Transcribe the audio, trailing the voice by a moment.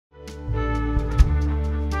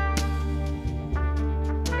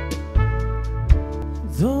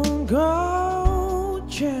go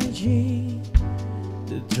changing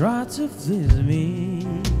to try to please me.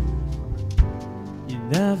 You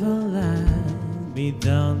never let me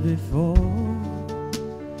down before.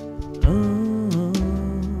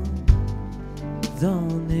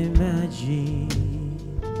 Don't imagine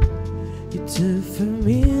you're too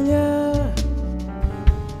familiar,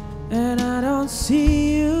 and I don't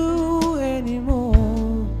see you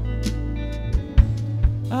anymore.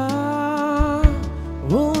 I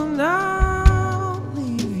will not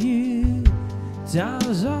leave you.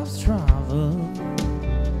 Times of trouble,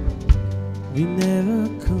 we never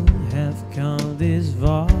could have come this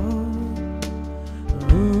far.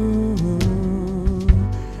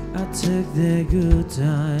 I took the good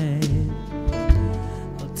time,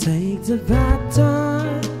 I'll take the bad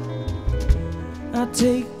time. I'll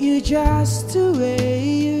take you just the way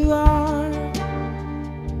you are.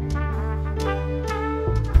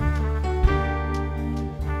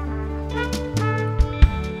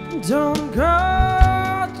 Don't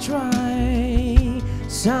go try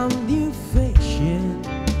some new fashion,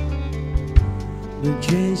 we'll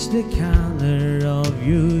change the color of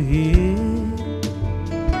your hair.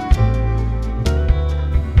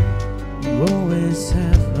 You always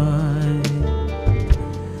have my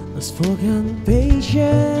unspoken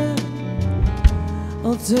patience,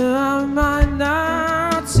 although I might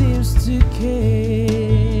not seem to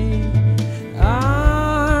care.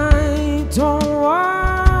 I don't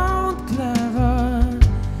want clever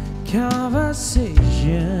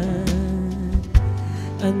conversation,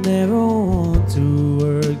 I never want to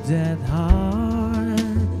work that hard.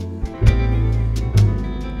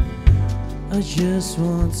 I just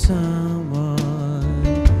want someone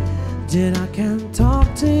that I can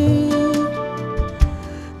talk to.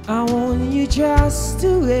 I want you just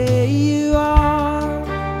the way you are.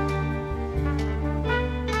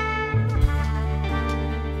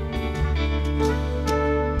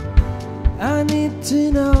 I need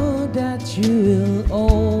to know that you will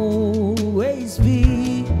always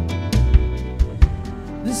be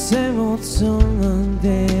the same old someone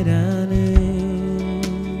that I knew.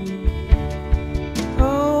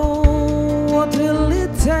 Oh, what will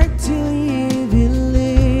it take till you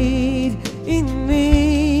believe in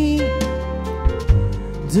me?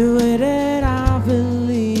 The way that I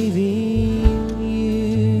believe in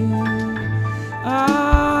you.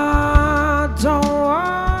 I don't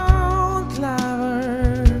want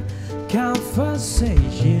clever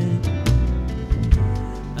conversation,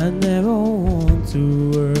 I never want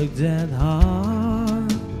to work that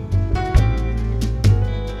hard.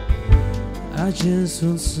 I just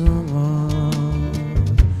want someone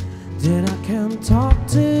that I can talk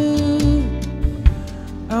to.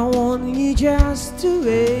 I want you just the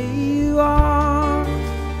way you are.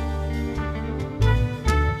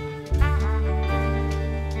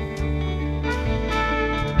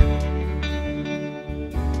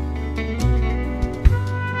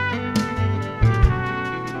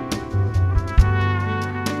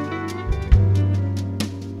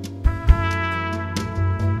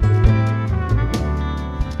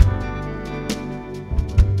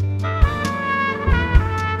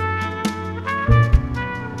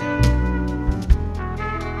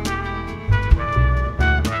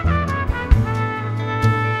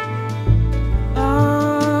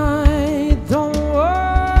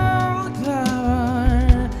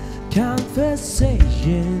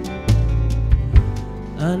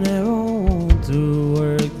 I never want to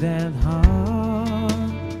work that hard.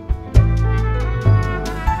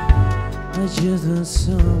 I just want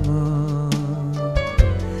someone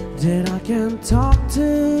that I can talk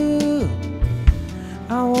to.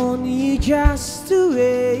 I want you just the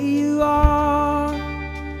way you are.